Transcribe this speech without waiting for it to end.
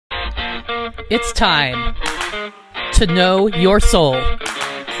It's time to know your soul.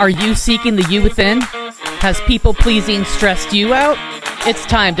 Are you seeking the you within? Has people-pleasing stressed you out? It's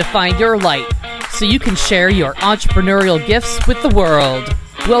time to find your light so you can share your entrepreneurial gifts with the world.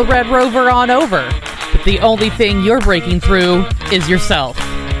 We'll Red Rover on over, but the only thing you're breaking through is yourself.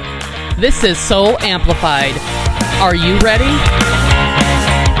 This is Soul Amplified. Are you ready?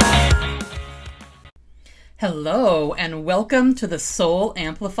 Hello, and welcome to the Soul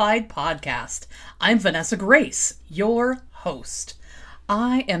Amplified podcast. I'm Vanessa Grace, your host.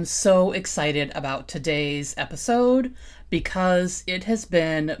 I am so excited about today's episode because it has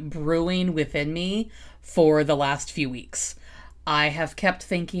been brewing within me for the last few weeks. I have kept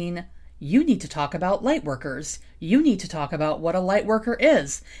thinking, you need to talk about lightworkers. You need to talk about what a lightworker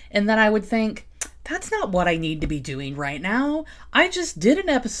is. And then I would think, that's not what I need to be doing right now. I just did an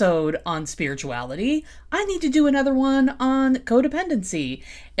episode on spirituality. I need to do another one on codependency.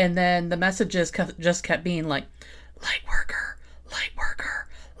 And then the messages just kept being like, lightworker, lightworker,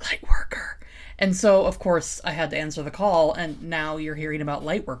 lightworker. And so, of course, I had to answer the call, and now you're hearing about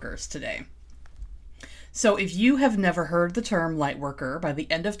lightworkers today. So if you have never heard the term lightworker, by the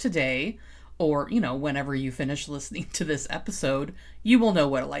end of today, or, whenever you finish listening to this episode, you will know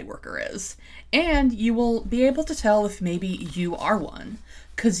what a lightworker is. And you will be able to tell if maybe you are one.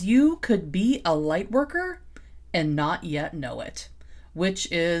 Because you could be a lightworker and not yet know it.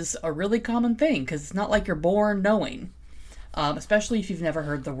 Which is a really common thing, because it's not like you're born knowing. Especially if you've never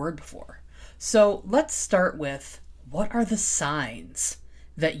heard the word before. So let's start with, what are the signs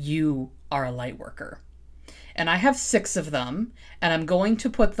that you are a lightworker? And I have 6 of them, and I'm going to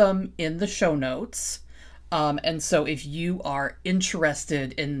put them in the show notes. And so if you are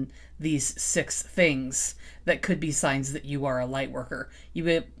interested in these 6 things that could be signs that you are a lightworker,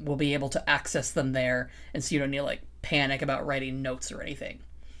 you will be able to access them there, and so you don't need to panic about writing notes or anything.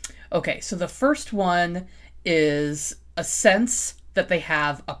 Okay, so the first one is a sense that they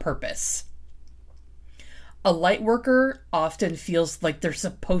have a purpose. A lightworker often feels like they're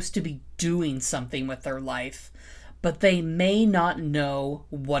supposed to be doing something with their life, but they may not know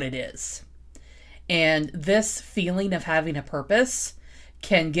what it is. And this feeling of having a purpose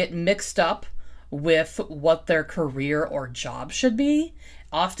can get mixed up with what their career or job should be.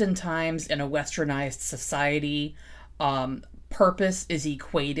 Oftentimes in a westernized society, purpose is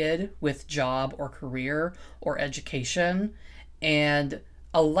equated with job or career or education. And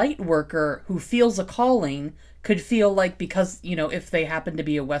a light worker who feels a calling could feel like, because, if they happen to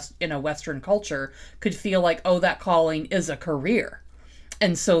be in a Western culture, could feel like, oh, that calling is a career.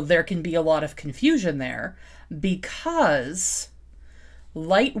 And so there can be a lot of confusion there, because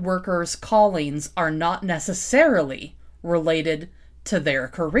light workers' callings are not necessarily related to their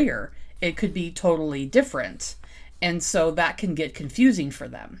career. It could be totally different. And so that can get confusing for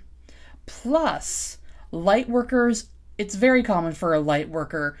them. Plus, light workers, it's very common for a light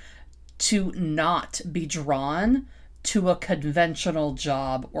worker to not be drawn to a conventional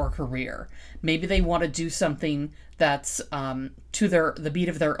job or career. Maybe they want to do something that's to the beat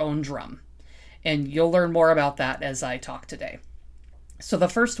of their own drum. And you'll learn more about that as I talk today. So the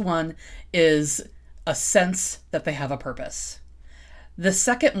first one is a sense that they have a purpose. The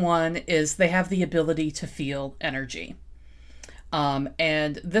second one is they have the ability to feel energy.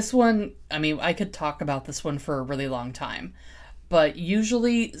 And this one, I could talk about this one for a really long time, but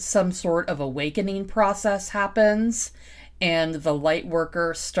usually some sort of awakening process happens, and the light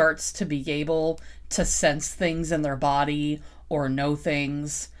worker starts to be able to sense things in their body or know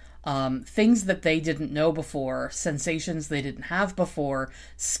things that they didn't know before, sensations they didn't have before,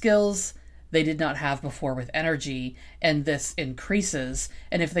 skills they did not have before with energy, and this increases.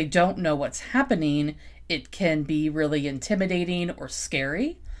 And if they don't know what's happening, it can be really intimidating or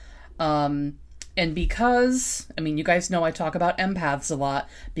scary. And because, you guys know I talk about empaths a lot,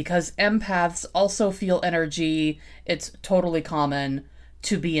 because empaths also feel energy, it's totally common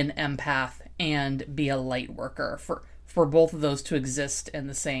to be an empath and be a light worker, for both of those to exist in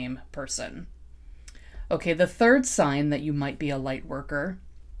the same person. Okay, the third sign that you might be a light worker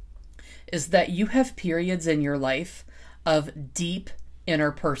is that you have periods in your life of deep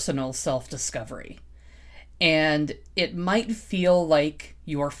interpersonal self-discovery. And it might feel like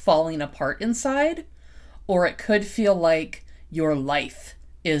you're falling apart inside, or it could feel like your life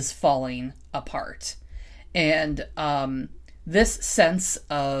is falling apart. And this sense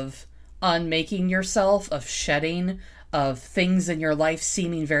of unmaking yourself, of shedding, of things in your life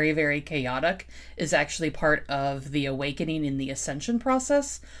seeming very, very chaotic is actually part of the awakening in the ascension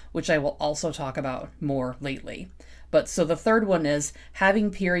process, which I will also talk about more lately. But so the third one is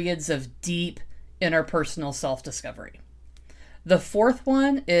having periods of deep interpersonal self-discovery. The fourth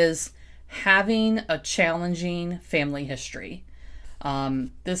one is having a challenging family history.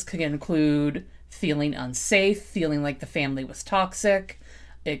 This could include feeling unsafe, feeling like the family was toxic,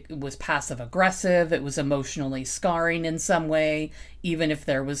 it was passive aggressive, it was emotionally scarring in some way, even if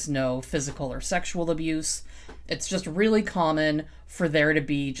there was no physical or sexual abuse. It's just really common for there to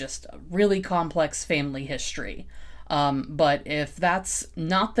be just a really complex family history. But if that's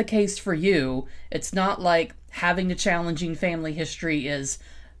not the case for you, it's not like having a challenging family history is,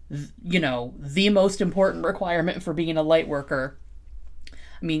 the most important requirement for being a light worker.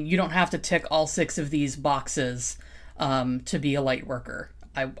 I mean, you don't have to tick all 6 of these boxes to be a light worker.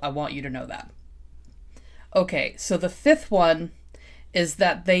 I want you to know that. Okay, so the 5th one is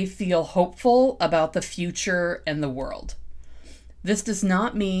that they feel hopeful about the future and the world. This does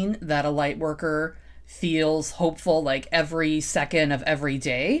not mean that a light worker feels hopeful like every second of every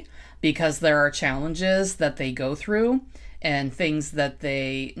day, because there are challenges that they go through and things that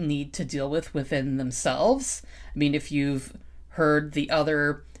they need to deal with within themselves. I mean, if you've heard the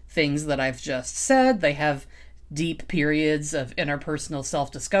other things that I've just said, they have deep periods of interpersonal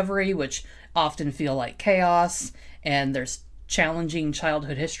self-discovery, which often feel like chaos, and there's challenging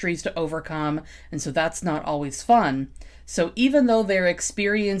childhood histories to overcome, and so that's not always fun. So even though they're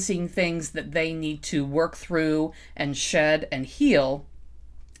experiencing things that they need to work through and shed and heal,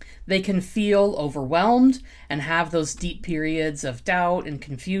 they can feel overwhelmed and have those deep periods of doubt and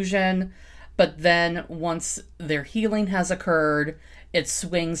confusion. But then once their healing has occurred, it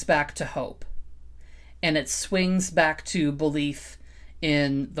swings back to hope. And it swings back to belief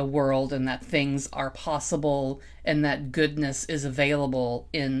in the world and that things are possible and that goodness is available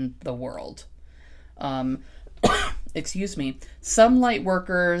in the world. Excuse me. Some light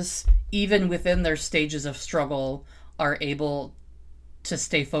workers, even within their stages of struggle, are able to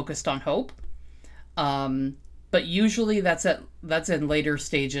stay focused on hope. But usually that's in later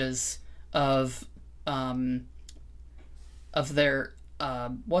stages of their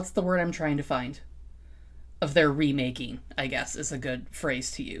what's the word I'm trying to find? Of their remaking, I guess, is a good phrase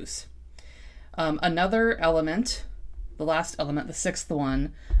to use. Another element, the last element, the 6th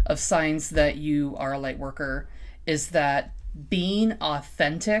one, of signs that you are a light worker is that being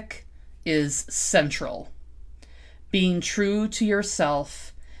authentic is central. Being true to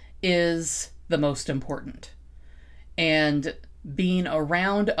yourself is the most important. And being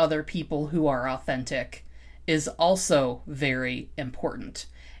around other people who are authentic is also very important.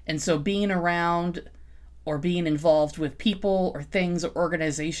 And so being around or being involved with people or things or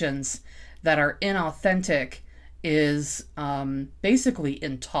organizations that are inauthentic is basically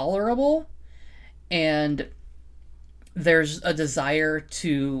intolerable, and there's a desire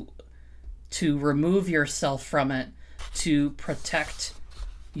to remove yourself from it to protect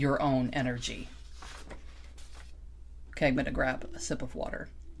your own energy. Okay, I'm going to grab a sip of water.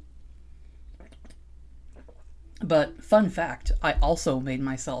 But fun fact, I also made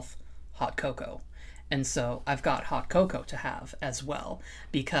myself hot cocoa. And so I've got hot cocoa to have as well,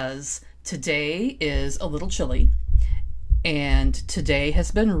 because today is a little chilly and today has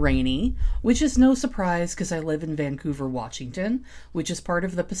been rainy, which is no surprise because I live in Vancouver, Washington, which is part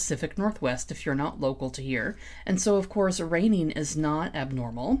of the Pacific Northwest if you're not local to here. And so, of course, raining is not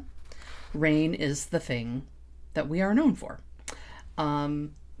abnormal. Rain is the thing that we are known for.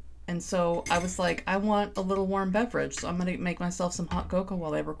 And so I was like, I want a little warm beverage, so I'm going to make myself some hot cocoa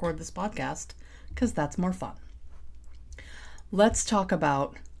while I record this podcast, because that's more fun. Let's talk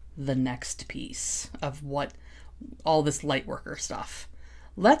about the next piece of what all this light worker stuff.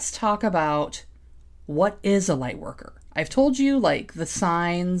 Let's talk about what is a light worker. I've told you like the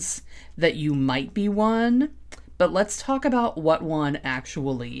signs that you might be one, but let's talk about what one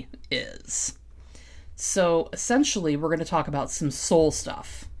actually is. So essentially, we're going to talk about some soul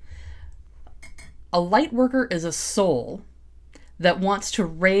stuff. A light worker is a soul that wants to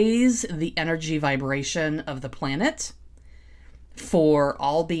raise the energy vibration of the planet for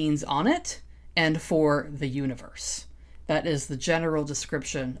all beings on it and for the universe. That is the general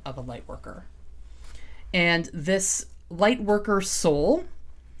description of a light worker. And this light worker soul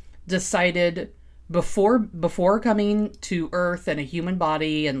decided before coming to Earth in a human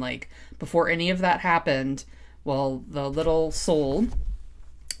body and like before any of that happened, well, the little soul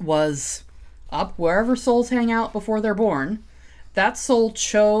was up wherever souls hang out before they're born. That soul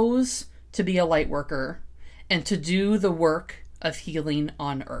chose to be a light worker and to do the work of healing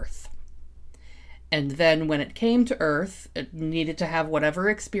on Earth. And then when it came to Earth, it needed to have whatever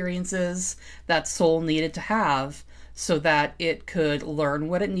experiences that soul needed to have so that it could learn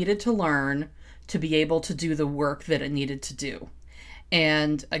what it needed to learn to be able to do the work that it needed to do.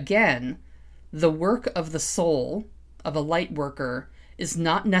 And again, the work of the soul of a light worker is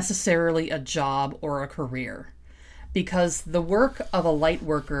not necessarily a job or a career, because the work of a light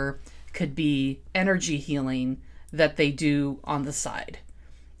worker could be energy healing that they do on the side.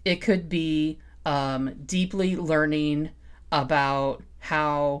 It could be deeply learning about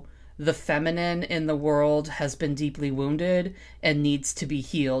how the feminine in the world has been deeply wounded and needs to be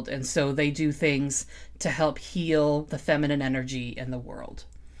healed. And so they do things to help heal the feminine energy in the world.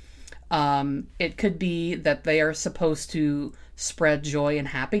 It could be that they are supposed to spread joy and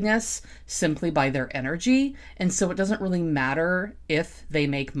happiness simply by their energy. And so it doesn't really matter if they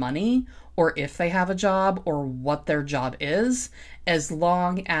make money or if they have a job or what their job is, as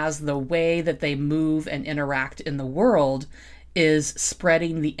long as the way that they move and interact in the world is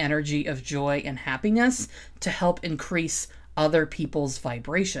spreading the energy of joy and happiness to help increase other people's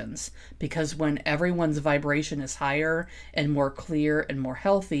vibrations. Because when everyone's vibration is higher and more clear and more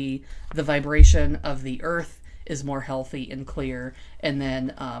healthy, the vibration of the earth is more healthy and clear. And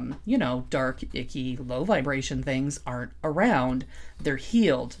then, dark, icky, low vibration things aren't around. They're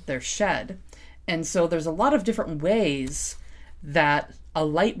healed, they're shed. And so there's a lot of different ways that a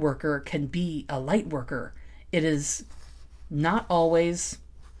light worker can be a light worker. It is not always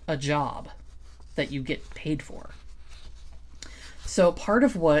a job that you get paid for. So part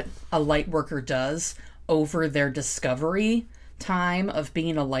of what a light worker does over their discovery time of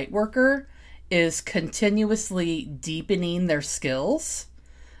being a light worker is continuously deepening their skills,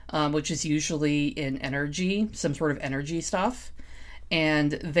 which is usually in energy, some sort of energy stuff.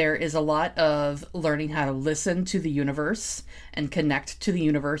 And there is a lot of learning how to listen to the universe and connect to the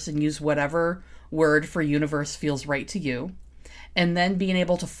universe and use whatever word for universe feels right to you. And then being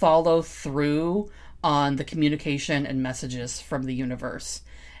able to follow through on the communication and messages from the universe.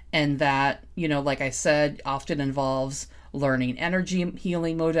 And that, like I said, often involves learning energy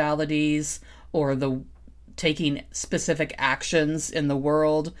healing modalities or taking specific actions in the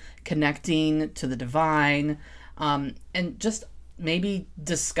world, connecting to the divine, and just maybe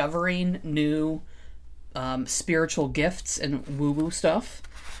discovering new spiritual gifts and woo-woo stuff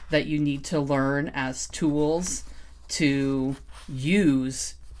that you need to learn as tools to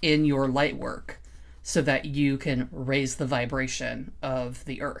use in your light work so that you can raise the vibration of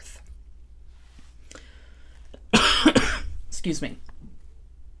the earth. Excuse me.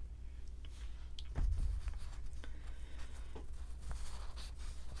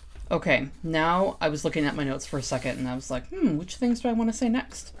 Okay, now I was looking at my notes for a second and I was like, which things do I want to say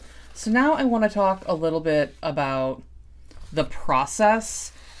next? So now I want to talk a little bit about the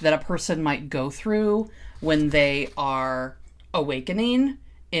process that a person might go through when they are awakening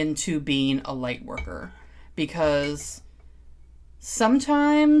into being a light worker. Because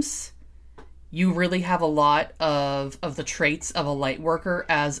sometimes you really have a lot of the traits of a light worker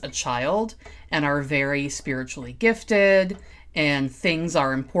as a child and are very spiritually gifted, and things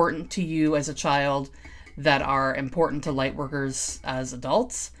are important to you as a child that are important to light workers as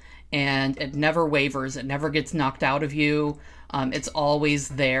adults, and it never wavers, it never gets knocked out of you. It's always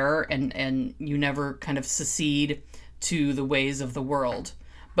there, and you never kind of secede to the ways of the world.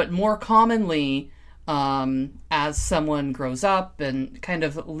 But more commonly, as someone grows up and kind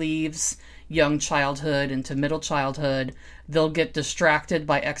of leaves young childhood into middle childhood, they'll get distracted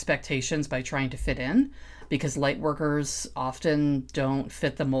by expectations by trying to fit in, because light workers often don't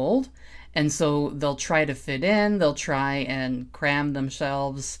fit the mold. And so they'll try to fit in, they'll try and cram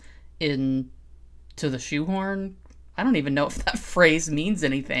themselves into the shoehorn. I don't even know if that phrase means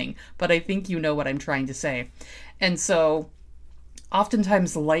anything, but I think you know what I'm trying to say. And so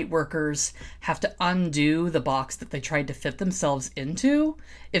oftentimes light workers have to undo the box that they tried to fit themselves into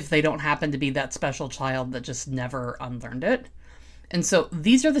if they don't happen to be that special child that just never unlearned it. And so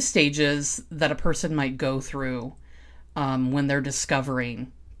these are the stages that a person might go through when they're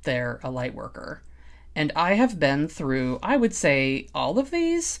discovering they're a light worker. And I have been through, I would say, all of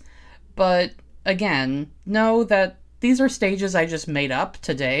these, but again, know that these are stages I just made up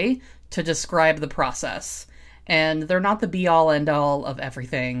today to describe the process. And they're not the be-all, end-all of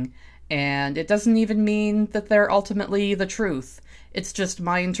everything. And it doesn't even mean that they're ultimately the truth. It's just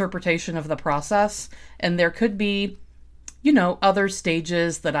my interpretation of the process. And there could be, other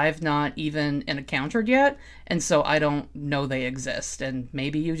stages that I've not even encountered yet. And so I don't know they exist. And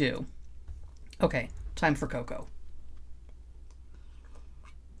maybe you do. Okay, time for cocoa.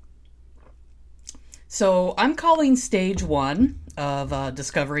 So I'm calling stage 1 of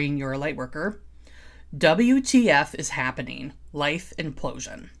discovering you're a light worker, WTF is happening, life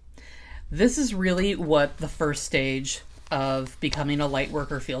implosion. This is really what the first stage of becoming a light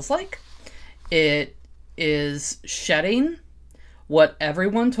worker feels like. It is shedding what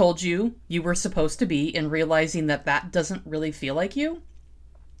everyone told you you were supposed to be and realizing that that doesn't really feel like you.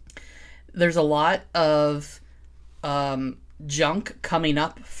 there's a lot of junk coming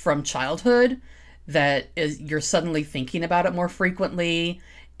up from childhood that is, you're suddenly thinking about it more frequently,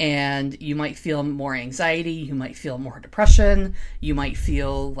 and you might feel more anxiety, you might feel more depression, you might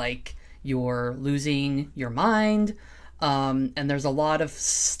feel like you're losing your mind, and there's a lot of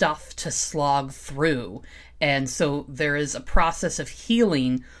stuff to slog through. And so there is a process of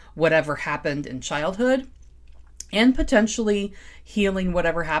healing whatever happened in childhood, and potentially healing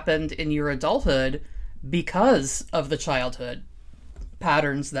whatever happened in your adulthood because of the childhood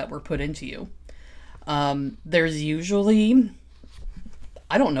patterns that were put into you. There's usually,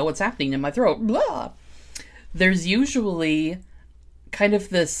 I don't know what's happening in my throat, blah. There's usually kind of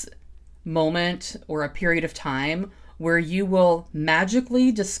this moment or a period of time where you will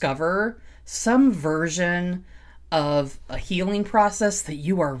magically discover some version of a healing process that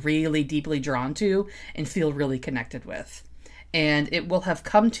you are really deeply drawn to and feel really connected with. And it will have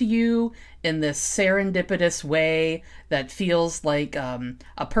come to you in this serendipitous way that feels like a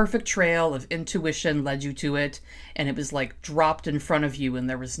perfect trail of intuition led you to it. And it was like dropped in front of you, and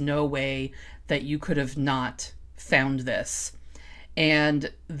there was no way that you could have not found this.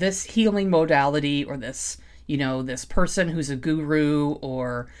 And this healing modality, or this, this person who's a guru,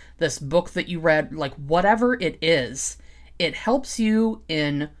 or this book that you read, like whatever it is, it helps you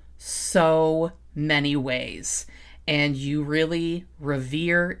in so many ways. And you really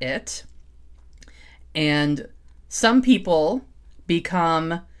revere it. And some people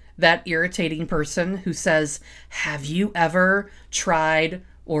become that irritating person who says, have you ever tried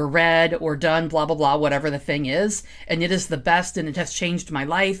or read or done blah, blah, blah, whatever the thing is, and it is the best and it has changed my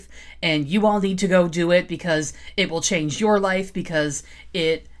life, and you all need to go do it because it will change your life, because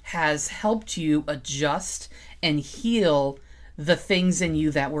it has helped you adjust and heal the things in you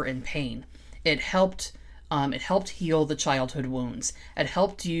that were in pain. It helped heal the childhood wounds. It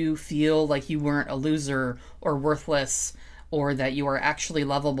helped you feel like you weren't a loser or worthless, or that you are actually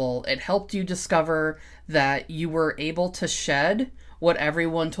lovable. It helped you discover that you were able to shed what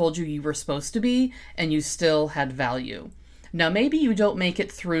everyone told you you were supposed to be, and you still had value. Now, maybe you don't make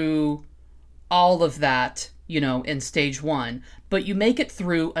it through all of that, in stage 1, but you make it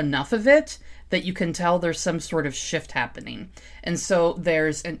through enough of it that you can tell there's some sort of shift happening. And so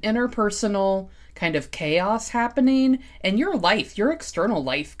there's an interpersonal kind of chaos happening, and your external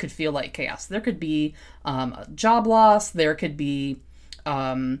life could feel like chaos. There could be a job loss, there could be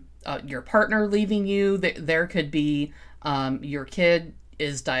your partner leaving you, there could be your kid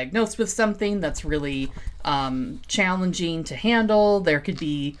is diagnosed with something that's really challenging to handle, there could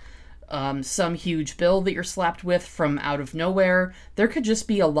be some huge bill that you're slapped with from out of nowhere. There could just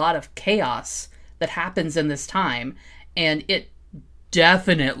be a lot of chaos that happens in this time, and it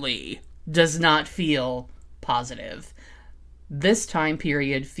definitely does not feel positive. This time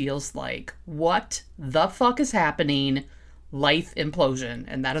period feels like, what the fuck is happening? Life implosion.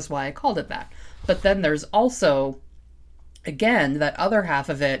 And that is why I called it that. But then there's also, again, that other half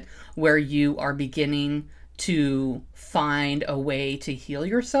of it where you are beginning to find a way to heal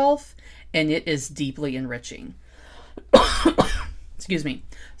yourself, and it is deeply enriching. Excuse me.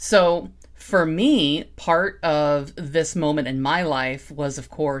 So for me, part of this moment in my life was, of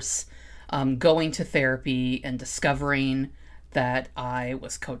course, going to therapy and discovering that I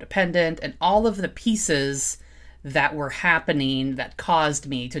was codependent, and all of the pieces that were happening that caused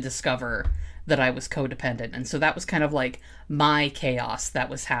me to discover that I was codependent. And so that was kind of like my chaos that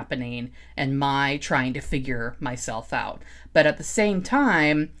was happening and my trying to figure myself out. But at the same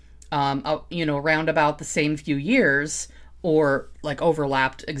time, around about the same few years, or like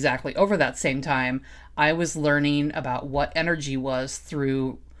overlapped exactly over that same time, I was learning about what energy was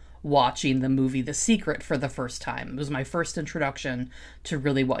through watching the movie The Secret for the first time. It was my first introduction to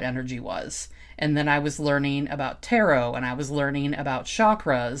really what energy was. And then I was learning about tarot, and I was learning about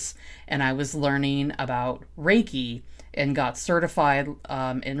chakras, and I was learning about Reiki, and got certified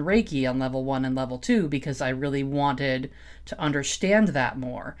in Reiki on level 1 and level 2 because I really wanted to understand that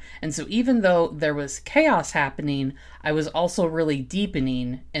more. And so even though there was chaos happening, I was also really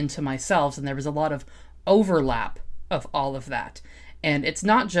deepening into myself, and there was a lot of overlap of all of that. And it's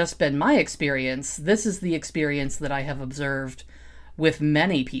not just been my experience. This is the experience that I have observed with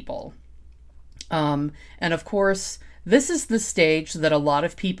many people. And of course, this is the stage that a lot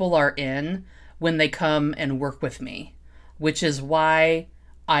of people are in when they come and work with me, which is why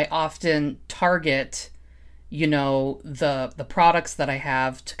I often target, the products that I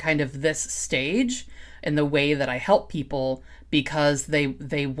have to kind of this stage in the way that I help people, because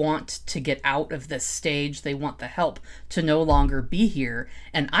they want to get out of this stage. They want the help to no longer be here.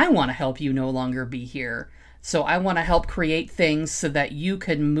 And I want to help you no longer be here. So I want to help create things so that you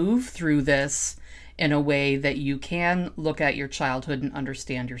can move through this in a way that you can look at your childhood and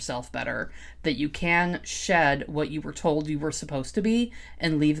understand yourself better, that you can shed what you were told you were supposed to be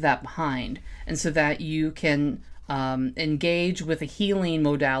and leave that behind, and so that you can engage with a healing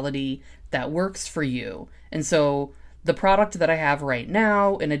modality that works for you. And so the product that I have right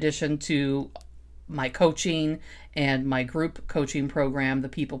now, in addition to my coaching and my group coaching program, the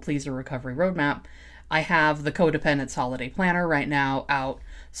People Pleaser Recovery Roadmap, I have the Codependence Holiday Planner right now out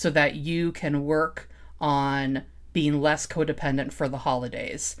so that you can work on being less codependent for the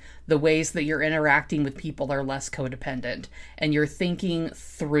holidays. The ways that you're interacting with people are less codependent, and you're thinking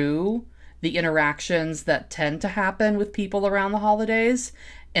through the interactions that tend to happen with people around the holidays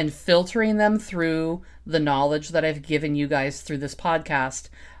and filtering them through the knowledge that I've given you guys through this podcast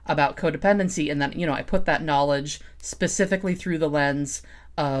about codependency. And then, I put that knowledge specifically through the lens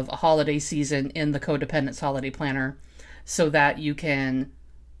of a holiday season in the Codependence Holiday Planner, so that you can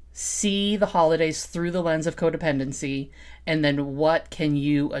see the holidays through the lens of codependency, and then what can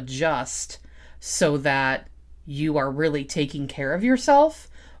you adjust so that you are really taking care of yourself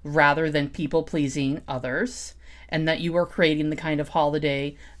rather than people pleasing others, and that you are creating the kind of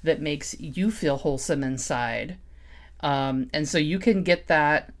holiday that makes you feel wholesome inside. And so you can get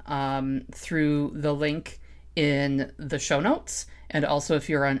that through the link in the show notes. And also, if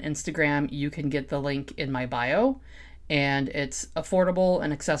you're on Instagram, you can get the link in my bio. And it's affordable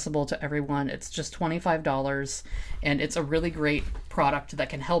and accessible to everyone. It's just $25. And it's a really great product that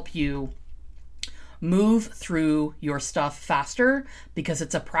can help you move through your stuff faster, because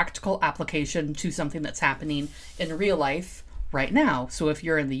it's a practical application to something that's happening in real life right now. So if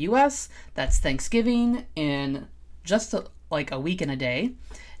you're in the US, that's Thanksgiving in just like a week and a day,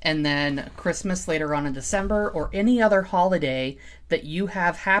 and then Christmas later on in December, or any other holiday that you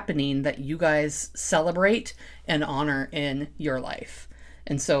have happening that you guys celebrate and honor in your life.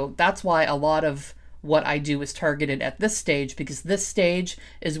 And so that's why a lot of what I do is targeted at this stage, because this stage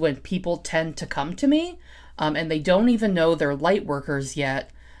is when people tend to come to me, and they don't even know they're light workers yet,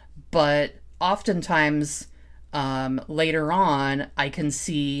 but oftentimes later on I can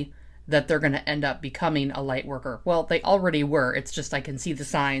see that they're going to end up becoming a light worker. Well, they already were. It's just I can see the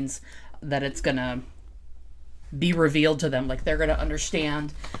signs that it's going to be revealed to them. Like, they're going to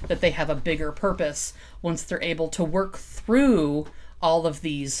understand that they have a bigger purpose once they're able to work through all of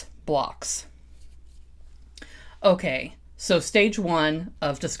these blocks. Okay, so stage 1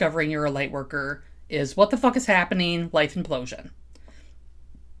 of discovering you're a light worker is what the fuck is happening? Life implosion.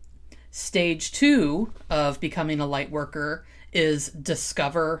 Stage 2 of becoming a light worker is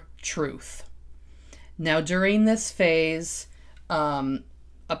discover truth. Now, during this phase, a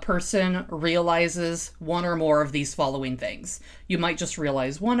person realizes one or more of these following things. You might just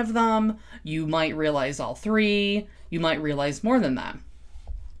realize one of them. You might realize all 3. You might realize more than that.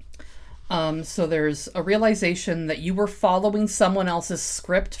 So there's a realization that you were following someone else's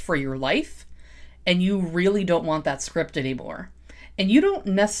script for your life, and you really don't want that script anymore. And you don't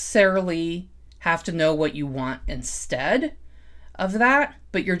necessarily have to know what you want instead of that,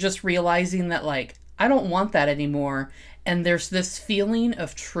 but you're just realizing that, like, I don't want that anymore. And there's this feeling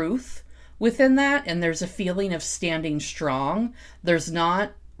of truth within that, and there's a feeling of standing strong. There's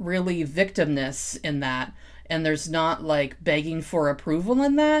not really victimness in that, and there's not like begging for approval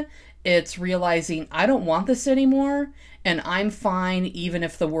in that. It's realizing I don't want this anymore, and I'm fine even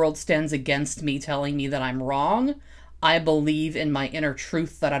if the world stands against me telling me that I'm wrong. I believe in my inner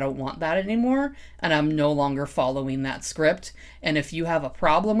truth that I don't want that anymore, and I'm no longer following that script. And if you have a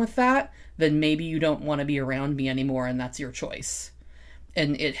problem with that, then maybe you don't want to be around me anymore, and that's your choice.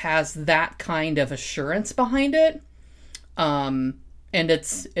 And it has that kind of assurance behind it, and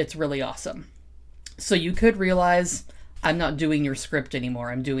it's really awesome. So you could realize, I'm not doing your script anymore,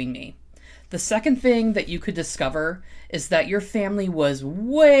 I'm doing me. The second thing that you could discover is that your family was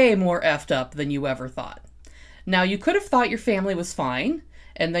way more effed up than you ever thought. Now, you could have thought your family was fine,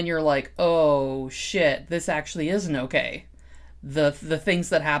 and then you're like, oh shit, this actually isn't okay. The things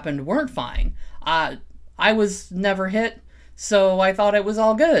that happened weren't fine. I was never hit, so I thought it was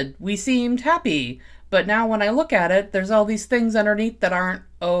all good. We seemed happy. But now when I look at it, there's all these things underneath that aren't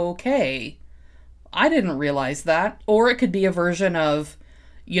okay. I didn't realize that. Or it could be a version of,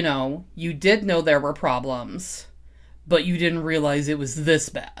 you did know there were problems, but you didn't realize it was this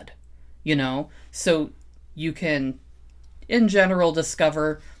bad. So you can, in general,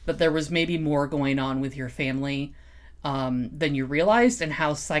 discover that there was maybe more going on with your family than you realized, and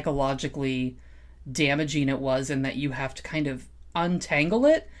how psychologically damaging it was, and that you have to kind of untangle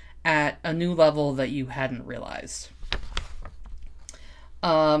it at a new level that you hadn't realized.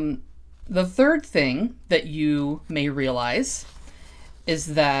 The third thing that you may realize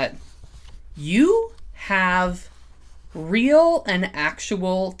is that you have real and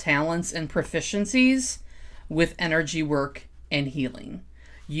actual talents and proficiencies with energy work and healing.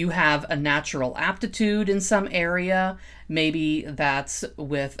 You have a natural aptitude in some area. Maybe that's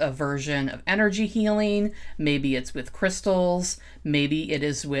with a version of energy healing. Maybe it's with crystals. Maybe it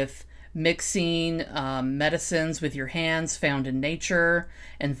is with mixing medicines with your hands found in nature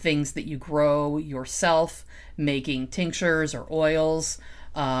and things that you grow yourself, making tinctures or oils.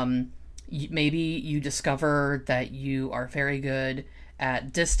 Maybe you discover that you are very good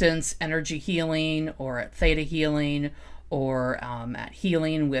at distance energy healing or at theta healing or at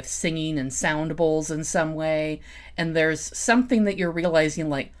healing with singing and sound bowls in some way. And there's something that you're realizing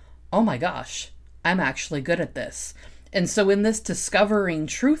like, oh my gosh, I'm actually good at this. And so in this discovering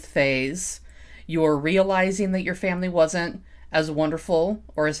truth phase, you're realizing that your family wasn't as wonderful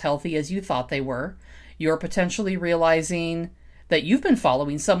or as healthy as you thought they were. You're potentially realizing that you've been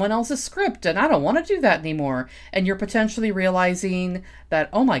following someone else's script and I don't want to do that anymore. And you're potentially realizing that,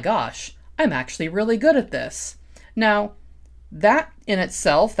 oh my gosh, I'm actually really good at this. Now, that in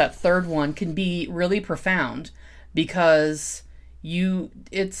itself, that third one, can be really profound because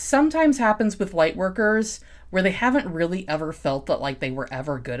it sometimes happens with light workers where they haven't really ever felt that like they were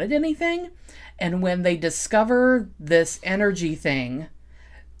ever good at anything. And when they discover this energy thing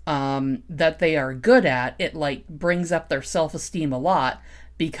that they are good at, it like brings up their self-esteem a lot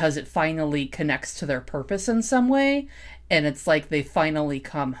because it finally connects to their purpose in some way. And it's like they finally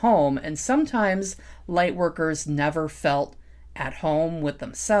come home. And sometimes light workers never felt at home with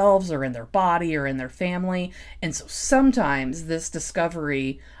themselves or in their body or in their family. And so sometimes this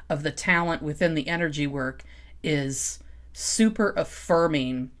discovery of the talent within the energy work is super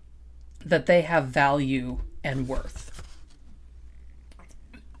affirming that they have value and worth.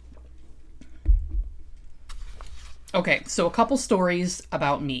 Okay, so a couple stories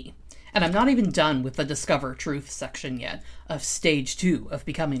about me. And I'm not even done with the Discover Truth section yet of stage 2 of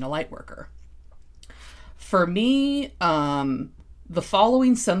becoming a light worker. For me, the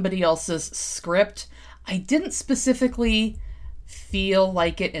following somebody else's script, I didn't specifically feel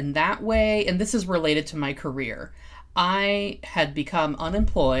like it in that way, and this is related to my career. I had become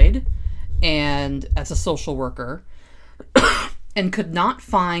unemployed and as a social worker and could not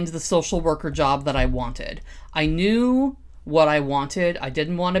find the social worker job that I wanted. I knew what I wanted. I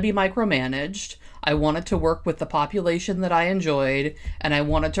didn't want to be micromanaged. I wanted to work with the population that I enjoyed, and I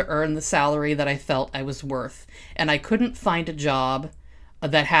wanted to earn the salary that I felt I was worth. And I couldn't find a job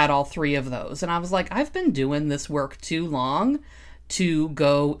that had all three of those. And I was like, I've been doing this work too long to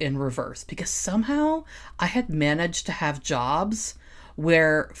go in reverse, because somehow I had managed to have jobs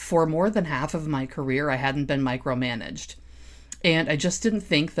where for more than half of my career I hadn't been micromanaged. And I just didn't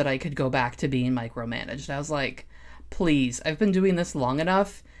think that I could go back to being micromanaged. I was like, please, I've been doing this long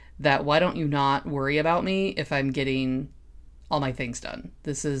enough that why don't you not worry about me if I'm getting all my things done?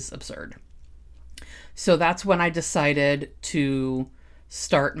 This is absurd. So that's when I decided to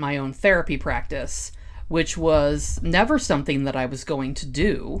start my own therapy practice, which was never something that I was going to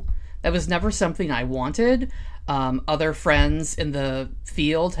do. That was never something I wanted. Other friends in the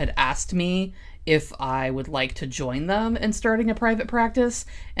field had asked me if I would like to join them in starting a private practice,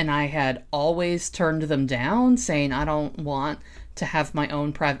 and I had always turned them down, saying I don't want to have my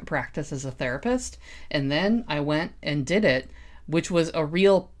own private practice as a therapist. And then I went and did it, which was a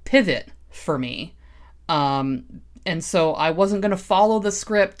real pivot for me. And so I wasn't going to follow the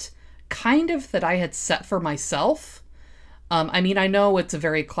script kind of that I had set for myself. I mean, I know it's a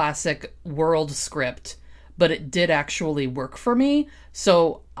very classic world script, but it did actually work for me.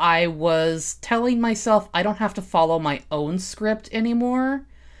 So I was telling myself I don't have to follow my own script anymore.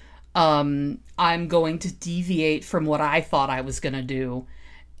 I'm going to deviate from what I thought I was going to do,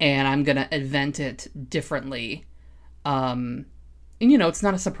 and I'm going to invent it differently. And, you know, it's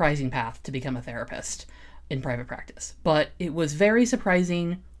not a surprising path to become a therapist in private practice, but it was very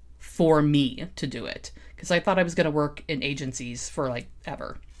surprising for me to do it, because I thought I was going to work in agencies for like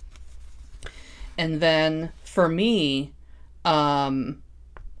ever. And then for me, my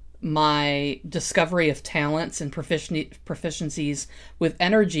discovery of talents and proficiencies with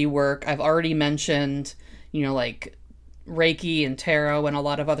energy work, I've already mentioned, you know, like Reiki and tarot and a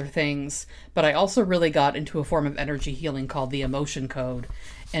lot of other things, but I also really got into a form of energy healing called the emotion code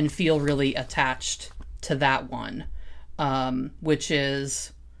and feel really attached to that one, which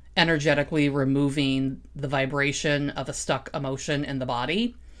is energetically removing the vibration of a stuck emotion in the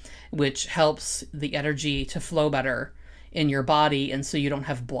body, which helps the energy to flow better in your body, and so you don't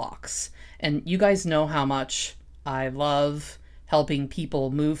have blocks. And you guys know how much I love helping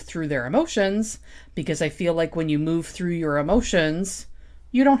people move through their emotions, because I feel like when you move through your emotions,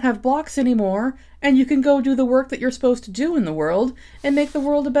 you don't have blocks anymore, and you can go do the work that you're supposed to do in the world and make the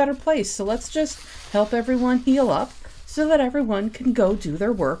world a better place. So let's just help everyone heal up so that everyone can go do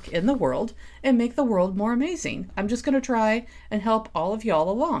their work in the world and make the world more amazing. I'm just going to try and help all of y'all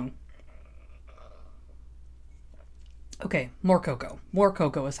along. Okay, more cocoa. More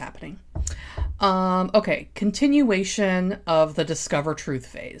cocoa is happening. Okay, continuation of the discover truth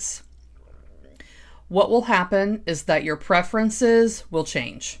phase. What will happen is that your preferences will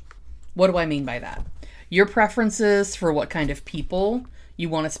change. What do I mean by that? Your preferences for what kind of people you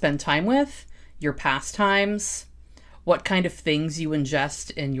want to spend time with, your pastimes, what kind of things you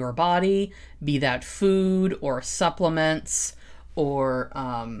ingest in your body, be that food or supplements or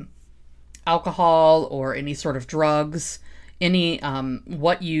alcohol or any sort of drugs, any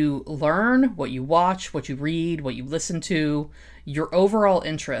what you learn, what you watch, what you read, what you listen to, your overall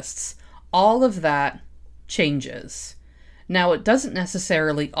interests, all of that changes. Now, it doesn't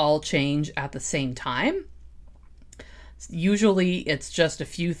necessarily all change at the same time. Usually it's just a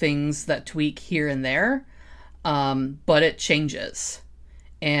few things that tweak here and there, but it changes.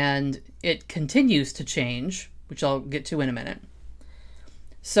 And it continues to change, which I'll get to in a minute.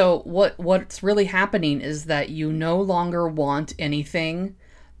 So what's really happening is that you no longer want anything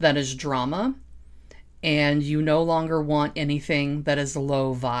that is drama, and you no longer want anything that is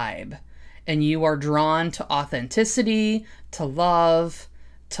low vibe. And you are drawn to authenticity, to love,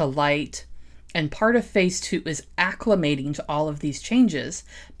 to light. And part of phase 2 is acclimating to all of these changes,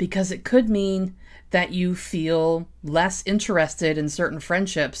 because it could mean that you feel less interested in certain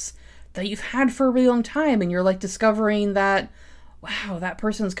friendships that you've had for a really long time, and you're like discovering that, wow, that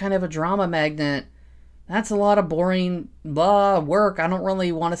person's kind of a drama magnet. That's a lot of boring work. I don't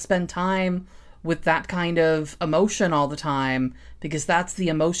really want to spend time with that kind of emotion all the time, because that's the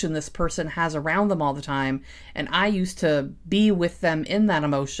emotion this person has around them all the time. And I used to be with them in that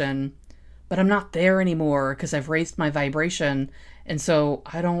emotion, but I'm not there anymore because I've raised my vibration. And so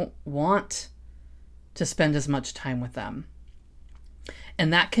I don't want to spend as much time with them.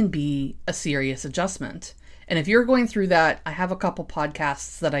 And that can be a serious adjustment. And if you're going through that, I have a couple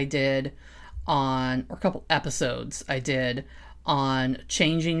podcasts that I did on, or a couple episodes I did on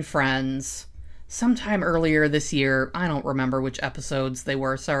changing friends sometime earlier this year. I don't remember which episodes they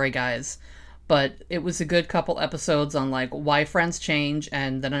were. Sorry, guys. But it was a good couple episodes on like why friends change,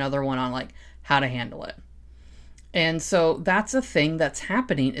 and then another one on like how to handle it. And so that's a thing that's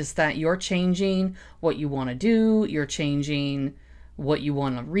happening, is that you're changing what you want to do. You're changing what you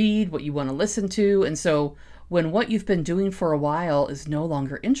want to read, what you want to listen to. And so when what you've been doing for a while is no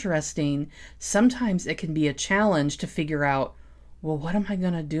longer interesting, sometimes it can be a challenge to figure out, well, what am I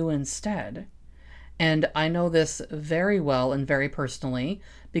going to do instead? And I know this very well and very personally,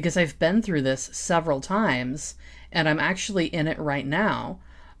 because I've been through this several times, and I'm actually in it right now.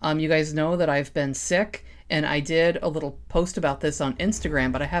 You guys know that I've been sick, and I did a little post about this on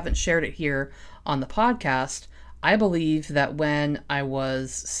Instagram, but I haven't shared it here on the podcast. I believe that when I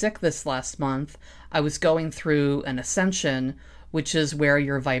was sick this last month, I was going through an ascension, which is where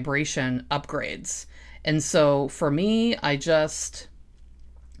your vibration upgrades. And so for me, I just,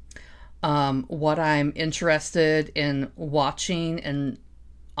 what I'm interested in watching and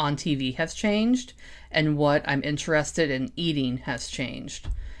on TV has changed, and what I'm interested in eating has changed.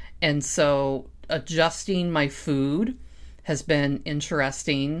 And so adjusting my food has been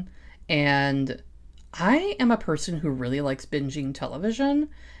interesting. And I am a person who really likes binging television.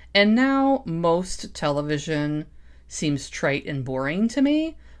 And now most television seems trite and boring to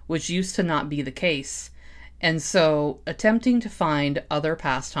me, which used to not be the case. And so attempting to find other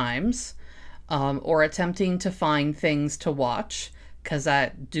pastimes, or attempting to find things to watch, because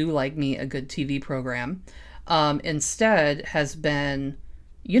I do like me a good TV program, instead has been,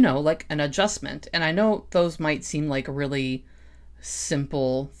 like an adjustment. And I know those might seem like really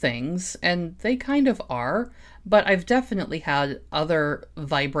simple things, and they kind of are, but I've definitely had other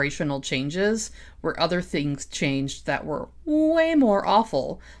vibrational changes where other things changed that were way more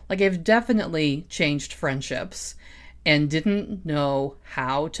awful. Like I've definitely changed friendships and didn't know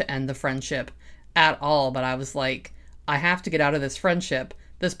how to end the friendship at all, but I was like, I have to get out of this friendship.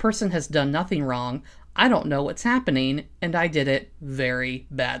 This person has done nothing wrong. I don't know what's happening, and I did it very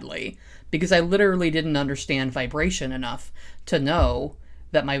badly because I literally didn't understand vibration enough to know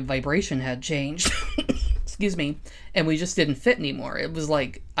that my vibration had changed. Excuse me. And we just didn't fit anymore. It was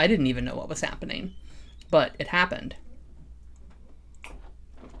like, I didn't even know what was happening, but it happened.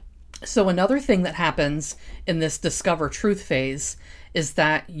 So another thing that happens in this discover truth phase is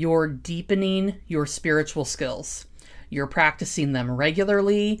that you're deepening your spiritual skills. You're practicing them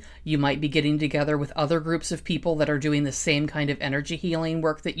regularly. You might be getting together with other groups of people that are doing the same kind of energy healing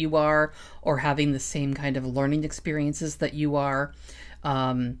work that you are, or having the same kind of learning experiences that you are.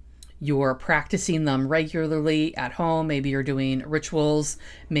 You're practicing them regularly at home. Maybe you're doing rituals.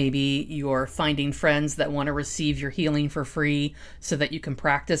 Maybe you're finding friends that want to receive your healing for free so that you can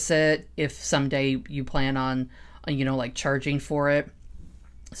practice it if someday you plan on, like charging for it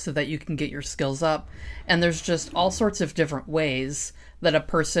so that you can get your skills up. And there's just all sorts of different ways that a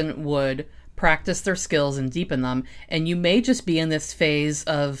person would practice their skills and deepen them. And you may just be in this phase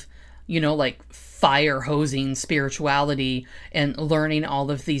of, like fire hosing spirituality and learning all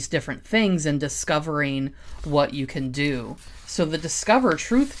of these different things and discovering what you can do. So the discover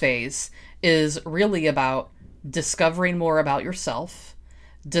truth phase is really about discovering more about yourself,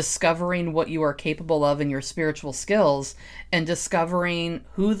 discovering what you are capable of in your spiritual skills, and discovering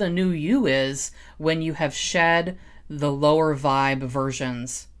who the new you is when you have shed the lower vibe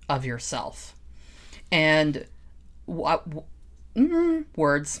versions of yourself. And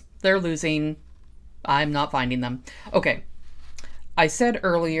words, they're losing. I'm not finding them. Okay. I said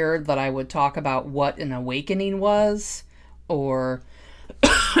earlier that I would talk about what an awakening was, or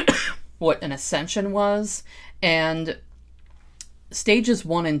what an ascension was. And stages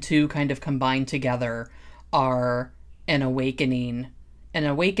 1 and 2 kind of combined together are an awakening. An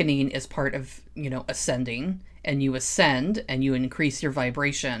awakening is part of, ascending, and you ascend and you increase your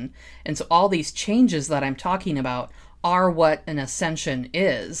vibration. And so all these changes that I'm talking about are what an ascension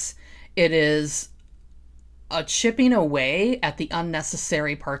is. It is a chipping away at the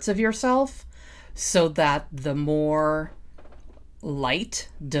unnecessary parts of yourself so that the more light,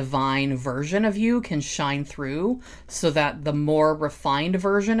 divine version of you can shine through, so that the more refined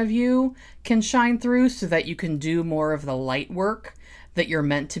version of you can shine through, so that you can do more of the light work that you're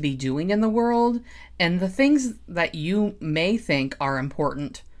meant to be doing in the world. And the things that you may think are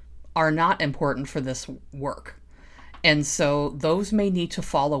important are not important for this work. And so those may need to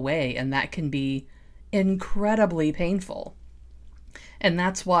fall away, and that can be incredibly painful. And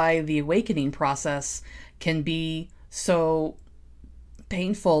that's why the awakening process can be so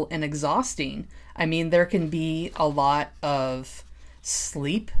painful and exhausting. I mean, there can be a lot of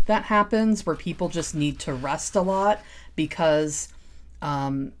sleep that happens where people just need to rest a lot, because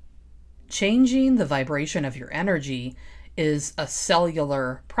changing the vibration of your energy is a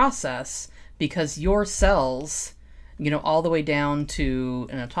cellular process, because your cells, all the way down to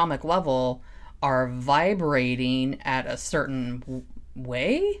an atomic level, are vibrating at a certain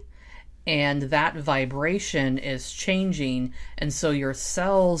way, and that vibration is changing, and so your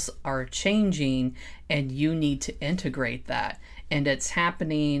cells are changing, and you need to integrate that. And it's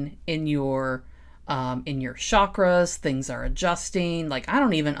happening in your chakras. Things are adjusting. Like, I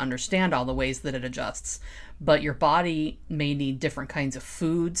don't even understand all the ways that it adjusts, but your body may need different kinds of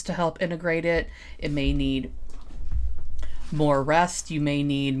foods to help integrate it. It may need more rest. You may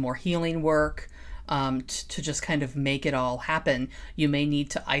need more healing work to just kind of make it all happen. You may need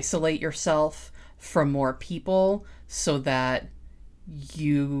to isolate yourself from more people so that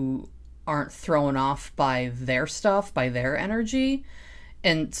you aren't thrown off by their stuff, by their energy.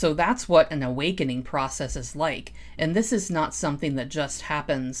 And so that's what an awakening process is like. And this is not something that just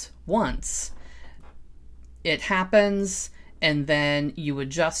happens once. It happens, and then you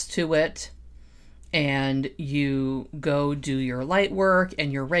adjust to it, and you go do your light work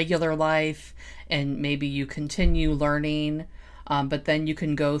and your regular life, and maybe you continue learning, but then you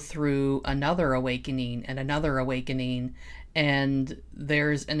can go through another awakening and another awakening, and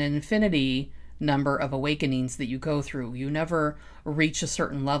there's an infinity number of awakenings that you go through. You never reach a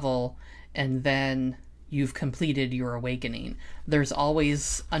certain level and then you've completed your awakening. There's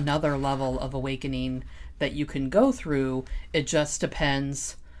always another level of awakening that you can go through. It just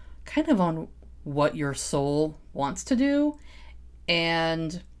depends kind of on what your soul wants to do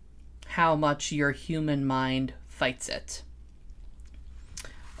and how much your human mind fights it.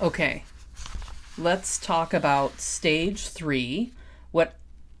 Okay, let's talk about stage 3, what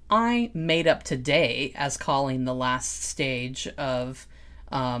I made up today as calling the last stage of,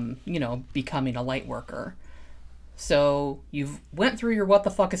 becoming a light worker. So you've went through your what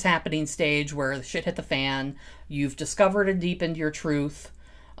the fuck is happening stage where the shit hit the fan. You've discovered and deepened your truth,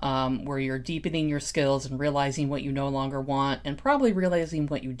 where you're deepening your skills and realizing what you no longer want, and probably realizing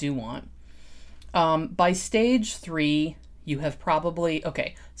what you do want. By stage 3, you have probably...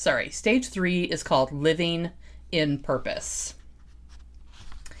 Stage 3 is called living in purpose.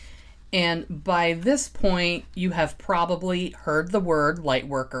 And by this point, you have probably heard the word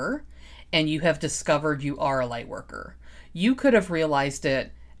Lightworker, and you have discovered you are a Lightworker. You could have realized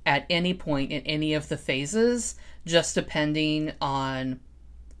it at any point in any of the phases, just depending on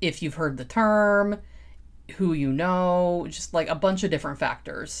if you've heard the term, who you know, just like a bunch of different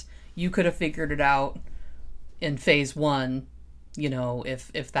factors. You could have figured it out in phase 1,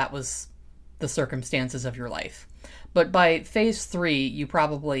 if that was the circumstances of your life. But by phase 3, you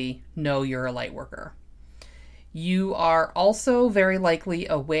probably know you're a light worker. You are also very likely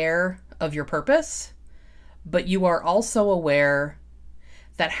aware of your purpose, but you are also aware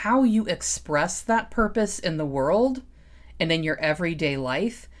that how you express that purpose in the world and in your everyday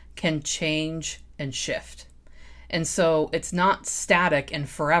life can change and shift. And so it's not static and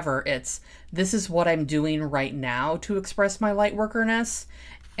forever. It's, this is what I'm doing right now to express my light workerness.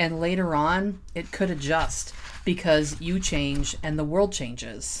 And later on, it could adjust because you change and the world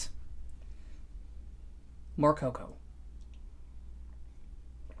changes. More cocoa.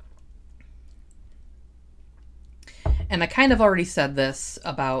 And I kind of already said this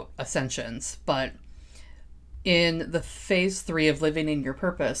about ascensions, but in the phase 3 of living in your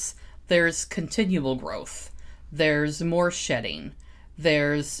purpose, there's continual growth. There's more shedding.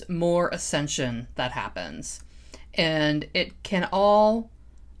 There's more ascension that happens. And it can all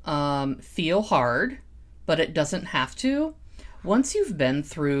feel hard, but it doesn't have to. Once you've been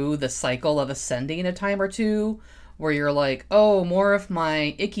through the cycle of ascending a time or two, where you're like, oh, more of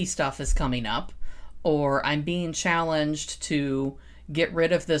my icky stuff is coming up, or I'm being challenged to get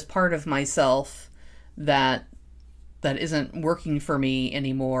rid of this part of myself that isn't working for me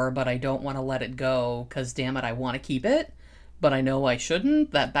anymore, but I don't want to let it go because, damn it, I want to keep it, but I know I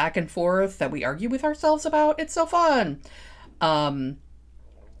shouldn't. That back and forth that we argue with ourselves about, it's so fun.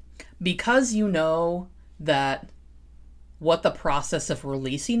 Because you know that what the process of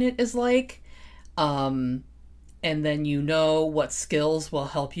releasing it is like, and then you know what skills will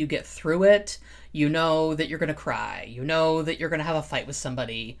help you get through it. You know that you're going to cry. You know that you're going to have a fight with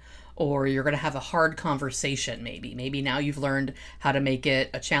somebody, or you're going to have a hard conversation maybe. Maybe now you've learned how to make it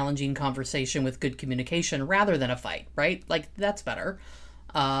a challenging conversation with good communication rather than a fight, right? Like, that's better.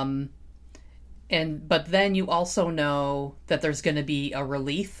 But then you also know that there's going to be a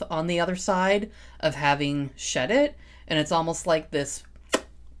relief on the other side of having shed it. And it's almost like this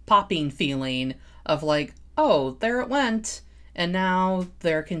popping feeling of like, oh, there it went. And now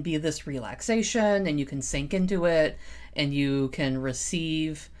there can be this relaxation and you can sink into it and you can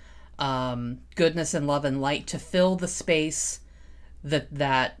receive goodness and love and light to fill the space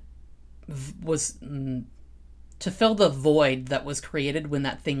that was to fill the void that was created when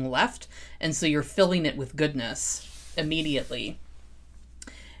that thing left. And so you're filling it with goodness immediately.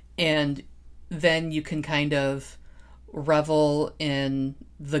 And then you can kind of revel in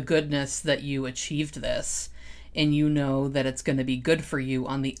the goodness that you achieved this. And you know that it's going to be good for you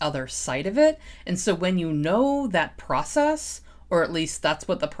on the other side of it. And so when you know that process, or at least that's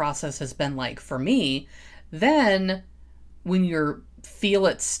what the process has been like for me, then when you feel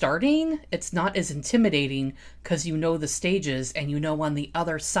it starting, it's not as intimidating because you know the stages and you know on the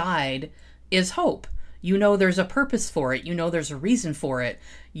other side is hope. You know there's a purpose for it. You know there's a reason for it.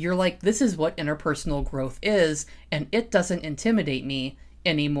 You're like, this is what interpersonal growth is, and it doesn't intimidate me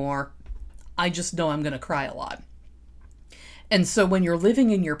anymore. I just know I'm going to cry a lot. And so when you're living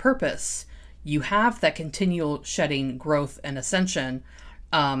in your purpose, you have that continual shedding, growth, and ascension,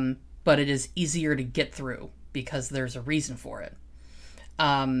 but it is easier to get through because there's a reason for it.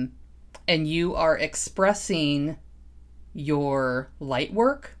 And you are expressing your light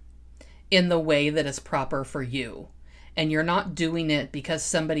work in the way that is proper for you. And you're not doing it because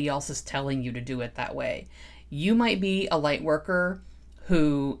somebody else is telling you to do it that way. You might be a light worker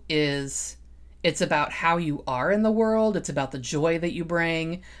who is... It's about how you are in the world. It's about the joy that you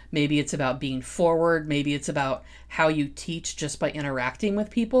bring. Maybe it's about being forward. Maybe it's about how you teach just by interacting with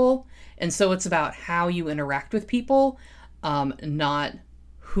people. And so it's about how you interact with people, not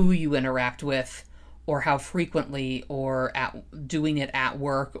who you interact with or how frequently or doing it at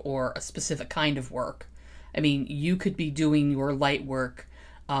work or a specific kind of work. I mean, you could be doing your light work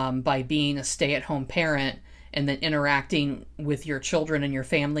by being a stay-at-home parent and then interacting with your children and your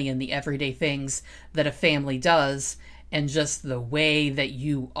family and the everyday things that a family does, and just the way that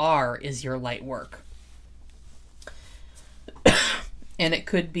you are is your light work. And it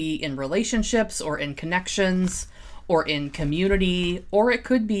could be in relationships or in connections or in community, or it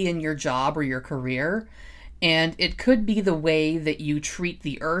could be in your job or your career. And it could be the way that you treat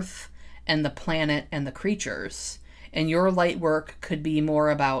the earth and the planet and the creatures. And your light work could be more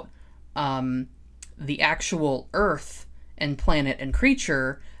about the actual earth and planet and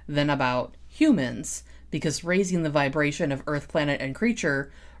creature than about humans, because raising the vibration of earth, planet, and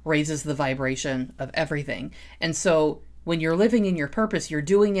creature raises the vibration of everything. And so when you're living in your purpose, you're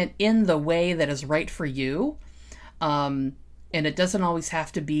doing it in the way that is right for you. And it doesn't always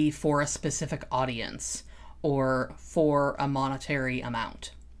have to be for a specific audience or for a monetary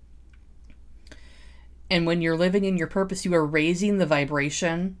amount. And when you're living in your purpose, you are raising the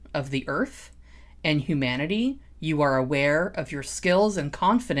vibration of the earth and humanity. You are aware of your skills and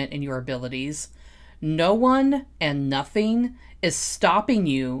confident in your abilities. No one and nothing is stopping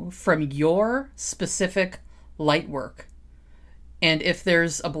you from your specific light work. And if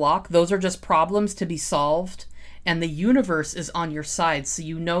there's a block, those are just problems to be solved. And the universe is on your side, so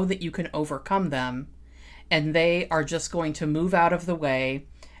you know that you can overcome them. And they are just going to move out of the way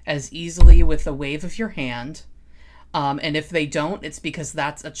as easily with a wave of your hand. And if they don't, it's because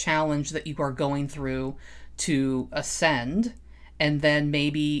that's a challenge that you are going through to ascend. And then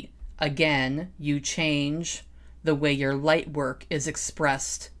maybe, again, you change the way your light work is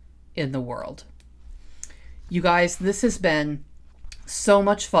expressed in the world. You guys, this has been so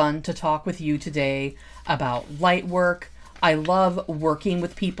much fun to talk with you today about light work. I love working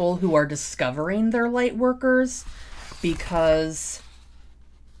with people who are discovering their light workers because,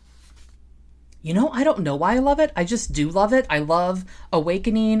 I don't know why I love it. I just do love it. I love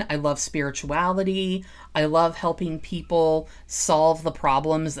awakening. I love spirituality. I love helping people solve the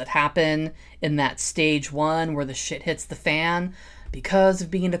problems that happen in that stage 1 where the shit hits the fan. Because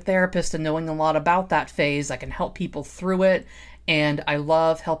of being a therapist and knowing a lot about that phase, I can help people through it. And I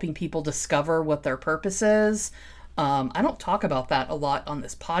love helping people discover what their purpose is. I don't talk about that a lot on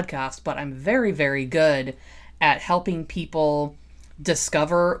this podcast, but I'm very, very good at helping people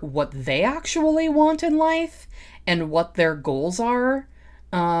discover what they actually want in life and what their goals are,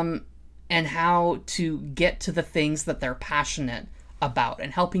 and how to get to the things that they're passionate about,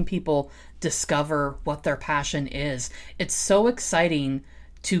 and helping people discover what their passion is. It's so exciting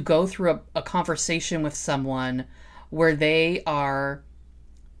to go through a conversation with someone where they are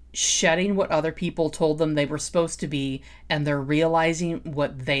shedding what other people told them they were supposed to be, and they're realizing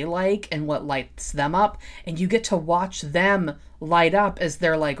what they like and what lights them up, and you get to watch them light up as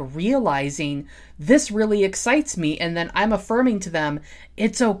they're like realizing this really excites me, and then I'm affirming to them,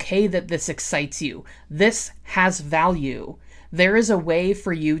 it's okay that this excites you. This has value. There is a way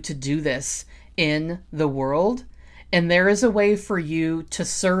for you to do this in the world, and there is a way for you to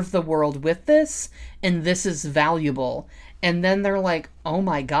serve the world with this, and this is valuable. And then they're like, oh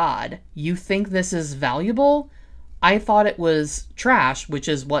my God, you think this is valuable? I thought it was trash, which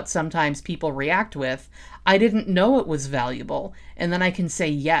is what sometimes people react with. I didn't know it was valuable. And then I can say,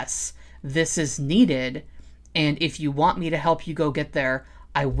 yes, this is needed. And if you want me to help you go get there,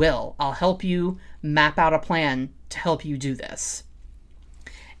 I will. I'll help you map out a plan to help you do this.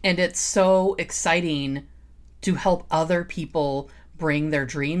 And it's so exciting to help other people bring their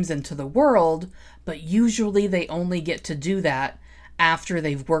dreams into the world, but usually they only get to do that after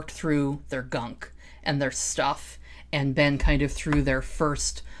they've worked through their gunk and their stuff and been kind of through their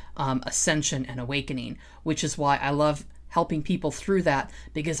first ascension and awakening, which is why I love helping people through that,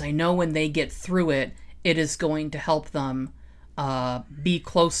 because I know when they get through it, it is going to help them be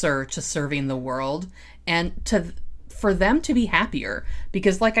closer to serving the world and for them to be happier.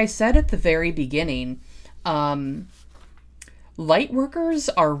 Because like I said at the very beginning, light workers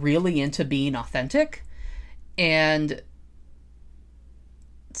are really into being authentic, and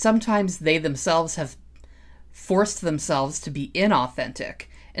sometimes they themselves have forced themselves to be inauthentic.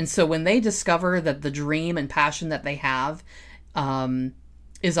 And so when they discover that the dream and passion that they have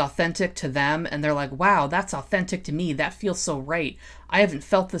is authentic to them, and they're like, wow, that's authentic to me, that feels so right, I haven't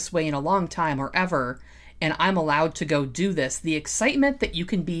felt this way in a long time or ever, and I'm allowed to go do this. The excitement that you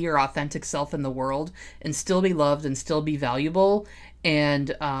can be your authentic self in the world and still be loved and still be valuable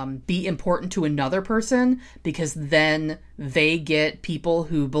and be important to another person, because then they get people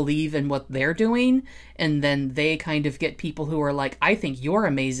who believe in what they're doing, and then they kind of get people who are like, I think you're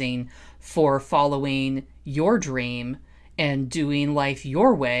amazing for following your dream and doing life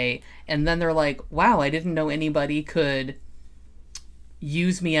your way. And then they're like, wow, I didn't know anybody could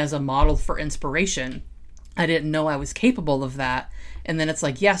use me as a model for inspiration. I didn't know I was capable of that. And then it's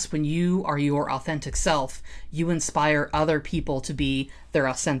like, yes, when you are your authentic self, you inspire other people to be their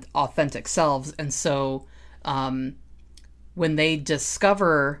authentic selves. And so when they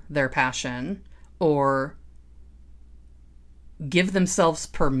discover their passion or give themselves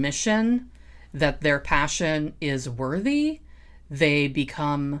permission that their passion is worthy, they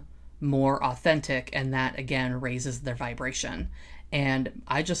become more authentic. And that, again, raises their vibration. And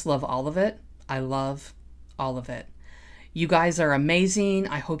I just love all of it. I love all of it. You guys are amazing.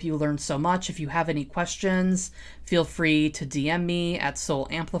 I hope you learned so much. If you have any questions, feel free to DM me at Soul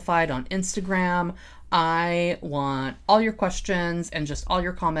Amplified on Instagram. I want all your questions and just all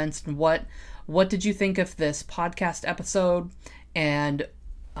your comments. And what did you think of this podcast episode? And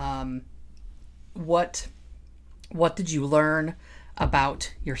what did you learn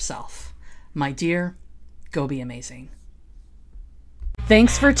about yourself? My dear, go be amazing.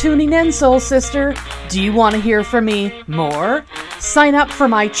 Thanks for tuning in, Soul Sister. Do you want to hear from me more? Sign up for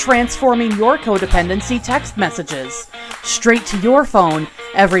my Transforming Your Codependency text messages straight to your phone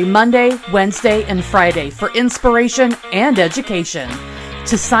every Monday, Wednesday, and Friday for inspiration and education.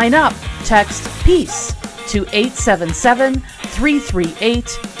 To sign up, text PEACE to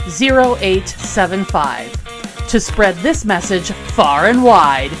 877-338-0875. To spread this message far and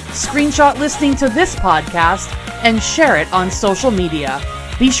wide, screenshot listening to this podcast and share it on social media.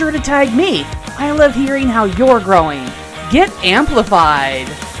 Be sure to tag me. I love hearing how you're growing. Get amplified.